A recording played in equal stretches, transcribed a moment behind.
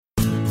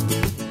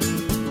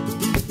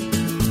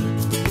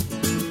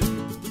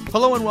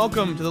Hello and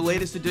welcome to the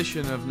latest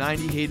edition of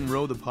 90 Hayden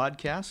Row, the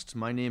podcast.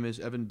 My name is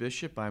Evan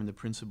Bishop. I'm the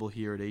principal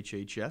here at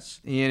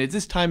HHS. And at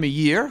this time of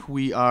year,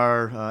 we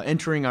are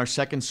entering our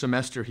second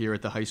semester here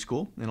at the high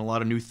school, and a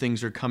lot of new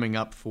things are coming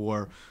up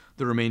for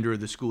the remainder of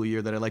the school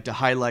year that I'd like to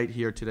highlight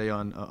here today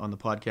on the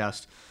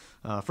podcast.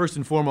 First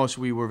and foremost,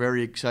 we were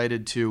very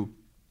excited through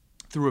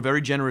a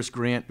very generous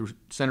grant through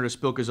Senator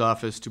Spilka's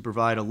office, to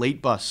provide a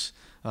late bus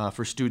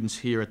for students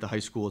here at the high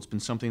school. It's been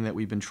something that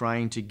we've been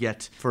trying to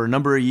get for a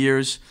number of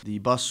years. The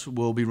bus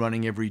will be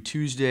running every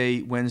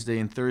Tuesday, Wednesday,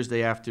 and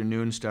Thursday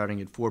afternoon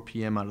starting at 4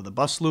 p.m. out of the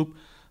bus loop.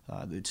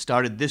 It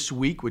started this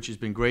week, which has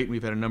been great.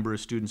 We've had a number of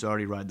students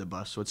already ride the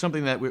bus. So it's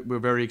something that we're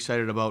very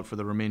excited about for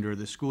the remainder of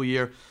the school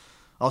year.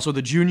 Also,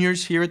 the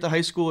juniors here at the high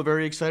school are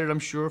very excited, I'm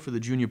sure, for the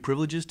junior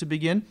privileges to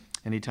begin.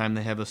 Anytime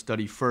they have a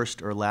study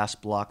first or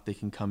last block, they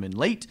can come in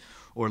late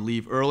or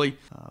leave early.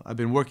 I've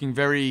been working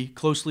very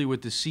closely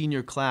with the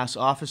senior class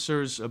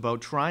officers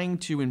about trying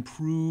to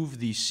improve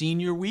the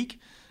senior week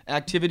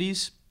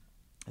activities.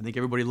 I think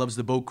everybody loves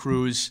the boat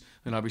cruise,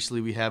 and obviously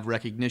we have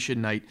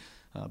recognition night.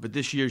 But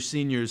this year's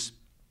seniors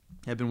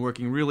have been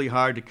working really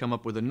hard to come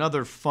up with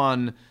another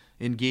fun,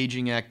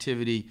 engaging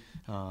activity.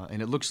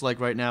 And it looks like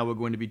right now we're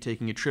going to be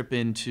taking a trip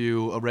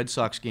into a Red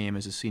Sox game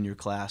as a senior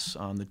class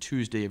on the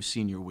Tuesday of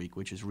senior week,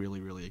 which is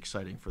really, really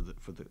exciting for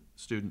the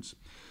students.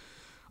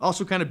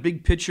 Also, kind of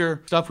big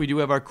picture stuff, we do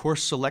have our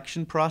course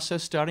selection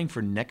process starting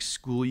for next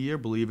school year,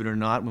 believe it or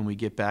not, when we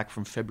get back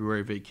from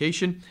February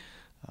vacation.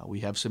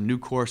 We have some new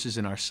courses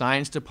in our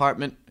science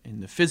department,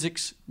 in the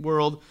physics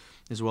world,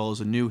 as well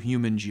as a new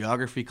human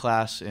geography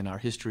class in our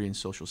history and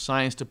social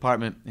science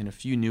department, and a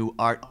few new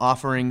art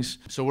offerings.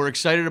 So we're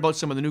excited about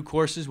some of the new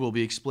courses. We'll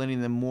be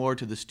explaining them more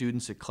to the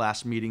students at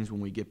class meetings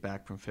when we get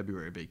back from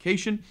February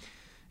vacation.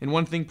 And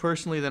one thing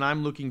personally that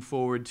I'm looking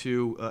forward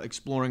to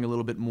exploring a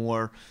little bit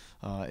more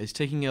is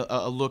taking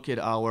a look at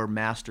our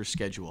master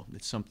schedule.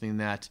 It's something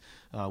that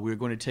we're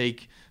going to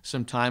take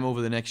some time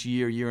over the next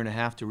year and a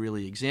half to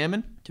really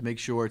examine, to make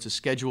sure it's a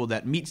schedule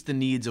that meets the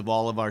needs of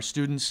all of our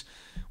students.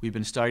 We've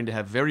been starting to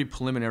have very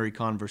preliminary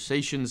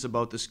conversations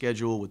about the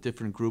schedule with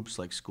different groups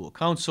like school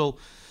council,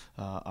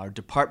 our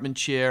department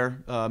chair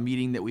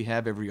meeting that we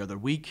have every other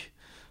week,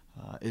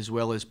 as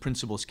well as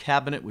Principal's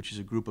Cabinet, which is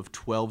a group of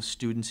 12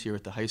 students here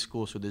at the high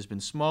school. So there's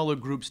been smaller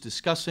groups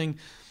discussing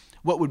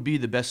what would be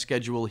the best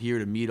schedule here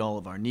to meet all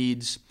of our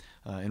needs.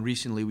 And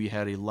recently we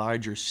had a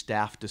larger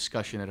staff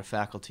discussion at a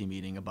faculty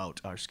meeting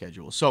about our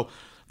schedule. So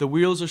the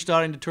wheels are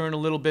starting to turn a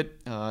little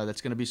bit.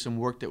 That's going to be some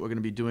work that we're going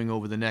to be doing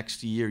over the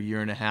next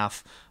year and a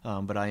half,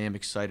 but I am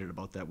excited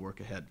about that work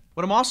ahead.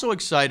 What I'm also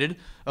excited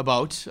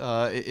about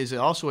is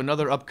also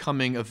another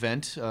upcoming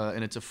event,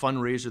 and it's a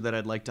fundraiser that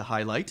I'd like to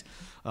highlight.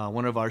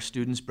 One of our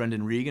students,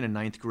 Brendan Regan, a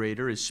 9th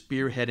grader, is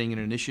spearheading an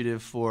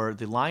initiative for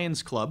the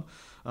Lions Club,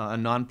 a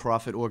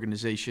nonprofit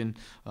organization,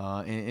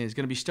 and is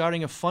going to be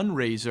starting a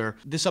fundraiser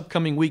this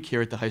upcoming week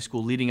here at the high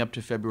school leading up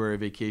to February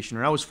vacation.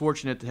 And I was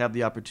fortunate to have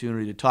the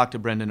opportunity to talk to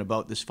Brendan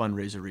about this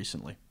fundraiser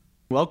recently.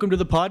 Welcome to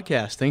the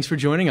podcast. Thanks for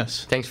joining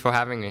us. Thanks for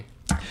having me.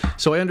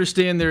 So I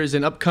understand there is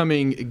an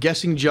upcoming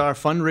Guessing Jar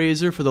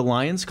fundraiser for the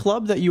Lions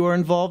Club that you are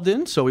involved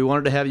in. So we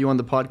wanted to have you on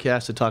the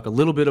podcast to talk a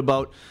little bit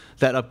about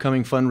that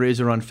upcoming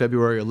fundraiser on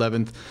February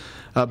 11th.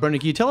 Brendan,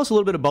 can you tell us a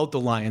little bit about the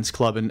Lions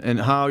Club and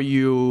how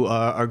you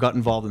got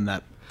involved in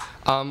that?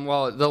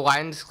 Well, the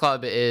Lions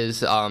Club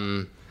is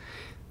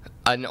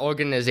an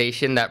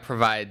organization that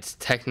provides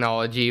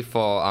technology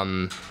for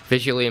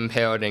visually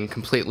impaired and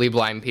completely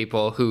blind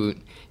people who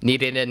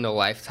need it in a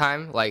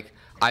lifetime. Like,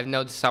 I've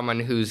known someone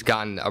who's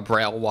gotten a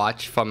Braille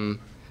watch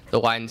from the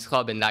Lions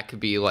Club, and that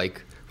could be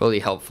like really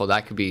helpful.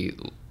 That could be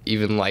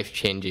even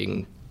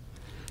life-changing.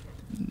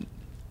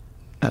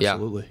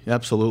 Absolutely, yeah.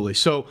 Absolutely.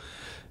 So,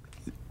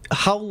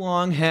 how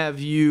long have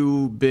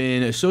you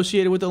been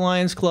associated with the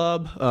Lions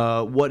Club?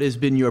 What has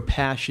been your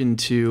passion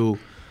to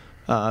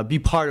be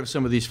part of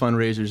some of these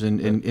fundraisers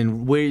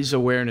and raise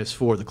awareness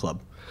for the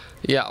club?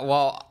 Yeah,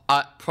 well,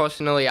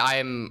 personally, I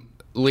am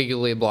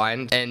legally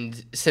blind,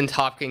 and since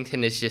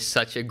Hopkinton is just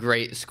such a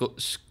great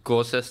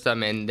school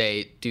system and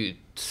they do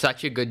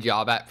such a good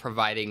job at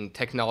providing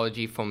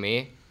technology for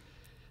me,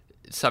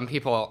 some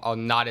people are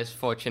not as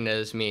fortunate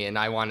as me, and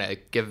I want to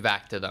give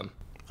back to them.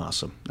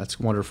 Awesome. That's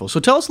wonderful. So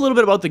tell us a little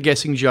bit about the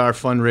Guessing Jar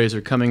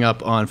fundraiser coming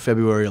up on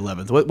February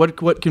 11th.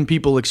 What can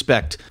people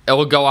expect? It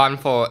will go on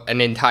for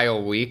an entire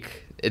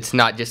week. It's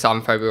not just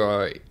on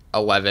February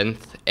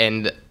 11th.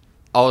 And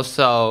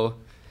also,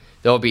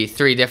 there will be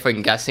 3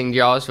 different guessing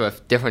jars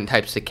with different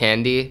types of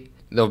candy.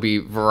 There will be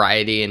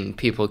variety, and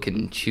people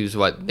can choose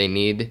what they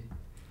need.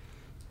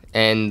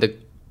 And the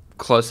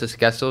closest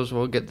guessers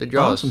will get the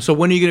jars. Awesome. So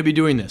when are you going to be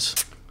doing this?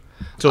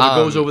 So if it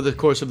goes over the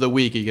course of the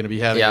week, are you going to be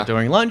having it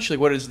during lunch? Like,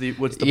 what's the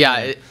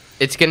plan?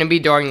 It's going to be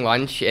during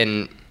lunch,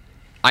 and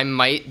I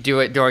might do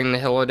it during the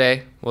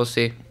holiday. We'll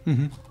see.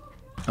 Mm-hmm.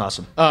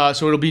 Awesome.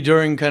 So it'll be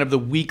during kind of the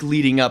week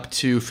leading up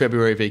to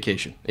February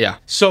vacation. Yeah.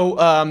 So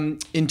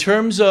in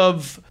terms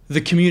of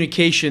the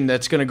communication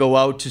that's going to go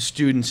out to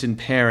students and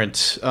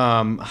parents,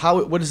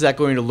 what is that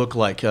going to look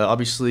like?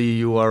 Obviously,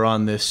 you are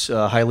on this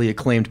highly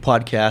acclaimed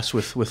podcast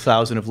with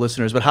thousands of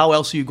listeners, but how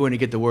else are you going to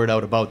get the word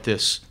out about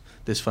this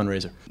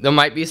fundraiser? There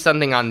might be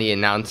something on the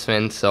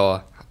announcements,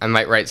 or I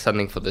might write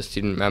something for the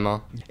student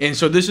memo. And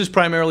so this is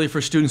primarily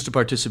for students to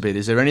participate.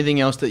 Is there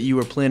anything else that you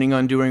are planning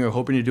on doing or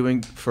hoping to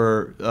doing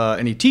for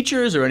any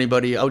teachers or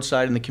anybody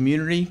outside in the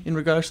community in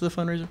regards to the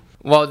fundraiser?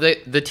 Well,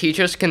 the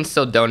teachers can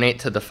still donate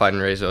to the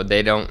fundraiser.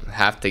 They don't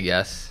have to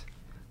guess.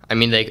 I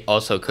mean, they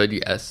also could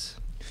guess.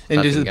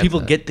 And does the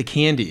people get the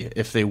candy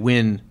if they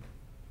win,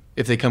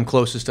 if they come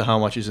closest to how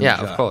much is in the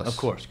jar? Yeah, of course. Of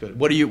course, good.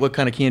 What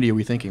kind of candy are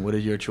we thinking? What are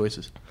your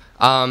choices?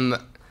 I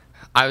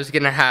was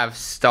going to have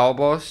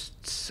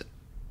Starbursts,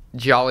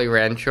 Jolly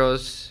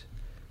Ranchers,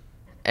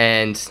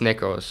 and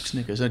Snickers.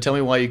 Snickers. Now tell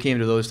me why you came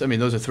to those. I mean,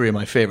 those are three of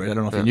my favorite. I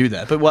don't know if you knew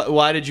that. But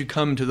why did you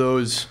come to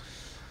those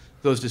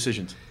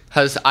decisions?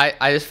 Because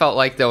I just felt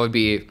like there would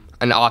be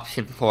an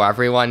option for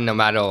everyone, no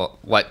matter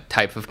what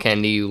type of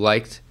candy you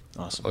liked.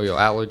 Awesome. Or your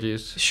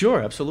allergies.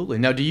 Sure, absolutely.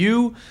 Now,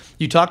 you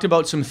talked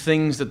about some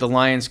things that the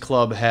Lions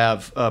Club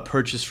have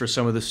purchased for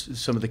some of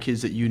the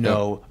kids that you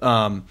know.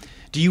 Yeah.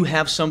 Do you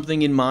have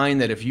something in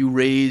mind that if you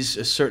raise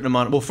a certain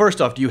amount? Well, first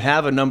off, do you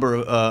have a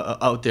number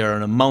out there,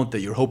 an amount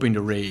that you're hoping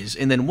to raise,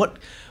 and then what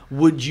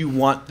would you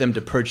want them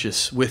to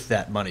purchase with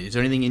that money? Is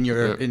there anything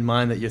in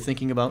mind that you're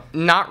thinking about?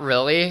 Not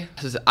really,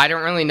 because I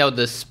don't really know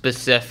the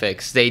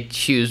specifics. They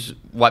choose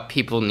what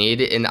people need,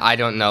 and I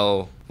don't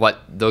know what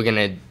they're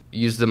gonna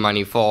use the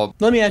money for.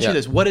 Let me ask you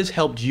this: what has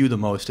helped you the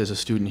most as a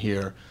student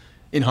here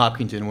in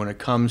Hopkinton when it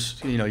comes?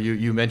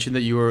 You mentioned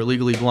that you were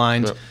legally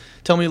blind. Yeah.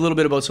 Tell me a little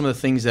bit about some of the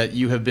things that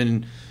you've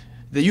been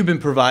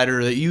provided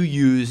or that you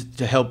use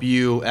to help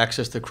you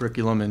access the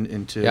curriculum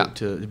and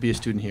to be a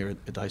student here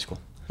at the high school.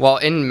 Well,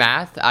 in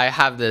math, I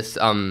have this.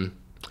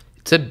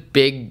 It's a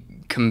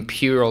big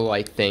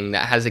computer-like thing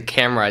that has a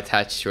camera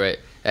attached to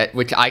it,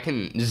 which I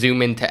can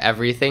zoom into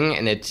everything,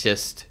 and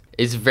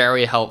it's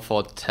very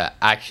helpful to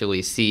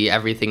actually see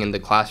everything in the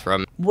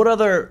classroom. What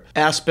other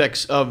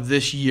aspects of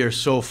this year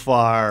so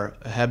far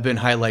have been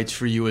highlights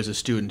for you as a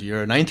student?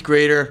 You're a ninth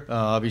grader.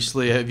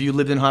 Obviously, have you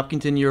lived in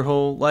Hopkinton your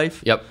whole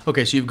life? Yep.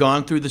 Okay, so you've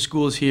gone through the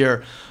schools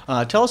here.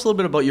 Tell us a little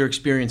bit about your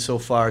experience so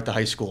far at the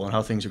high school and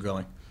how things are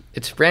going.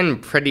 It's been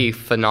pretty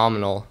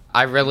phenomenal.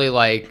 I really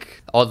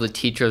like all the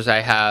teachers I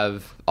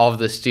have. All of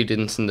the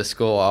students in the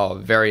school are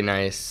very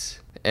nice.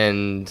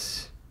 And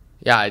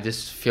yeah, I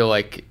just feel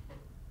like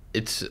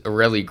it's a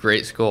really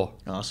great school.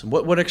 Awesome.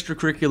 What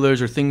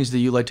extracurriculars or things do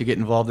you like to get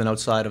involved in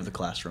outside of the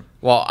classroom?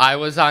 Well, I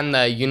was on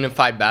the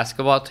unified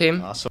basketball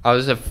team. Awesome. It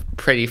was a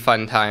pretty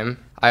fun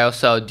time. I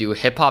also do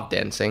hip-hop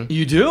dancing.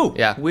 You do?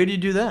 Yeah. Where do you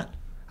do that?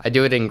 I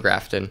do it in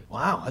Grafton.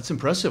 Wow, that's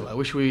impressive. I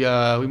wish we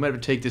might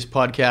have take this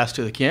podcast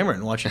to the camera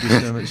and watch you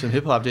do some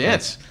hip hop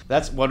dance.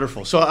 That's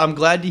wonderful. So I'm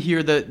glad to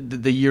hear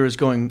that the year is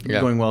going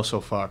well so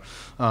far.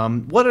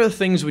 What other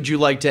things would you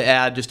like to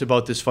add just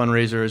about this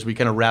fundraiser as we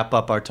kind of wrap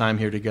up our time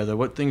here together?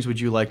 What things would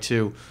you like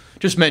to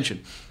just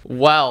mention?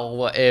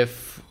 Well,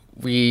 if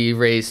we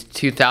raise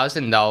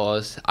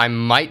 $2,000, I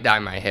might dye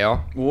my hair.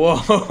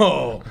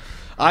 Whoa,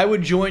 I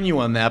would join you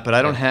on that, but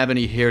I don't have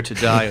any hair to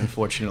dye,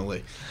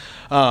 unfortunately.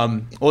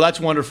 Well, that's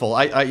wonderful.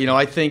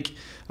 I think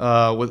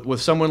with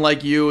someone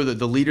like you,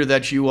 the leader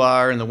that you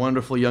are, and the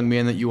wonderful young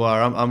man that you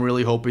are, I'm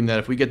really hoping that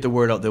if we get the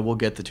word out, that we'll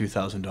get the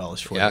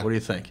 $2,000 for you. What do you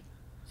think?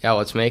 Yeah,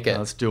 let's make it.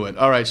 Let's do it.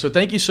 All right. So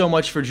thank you so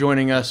much for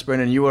joining us,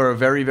 Brendan. You are a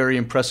very, very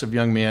impressive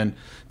young man.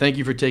 Thank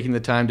you for taking the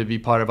time to be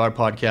part of our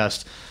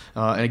podcast.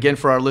 And again,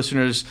 for our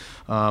listeners,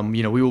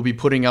 we will be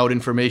putting out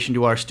information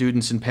to our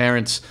students and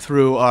parents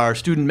through our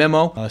student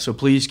memo. So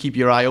please keep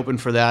your eye open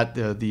for that.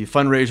 The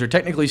fundraiser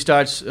technically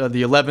starts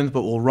the 11th,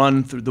 but will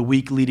run through the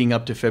week leading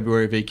up to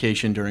February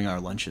vacation during our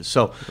lunches.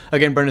 So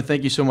again, Brendan,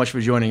 thank you so much for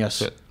joining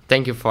us.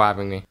 Thank you for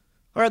having me.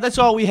 All right, that's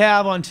all we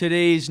have on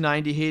today's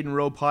 90 Hayden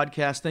Row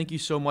podcast. Thank you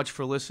so much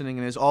for listening.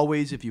 And as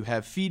always, if you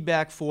have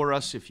feedback for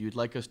us, if you'd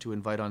like us to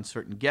invite on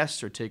certain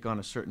guests or take on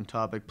a certain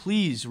topic,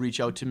 please reach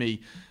out to me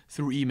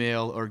through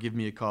email or give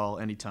me a call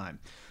anytime.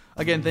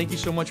 Again, thank you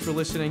so much for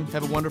listening.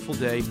 Have a wonderful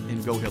day,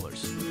 and go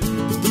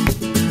Hillers.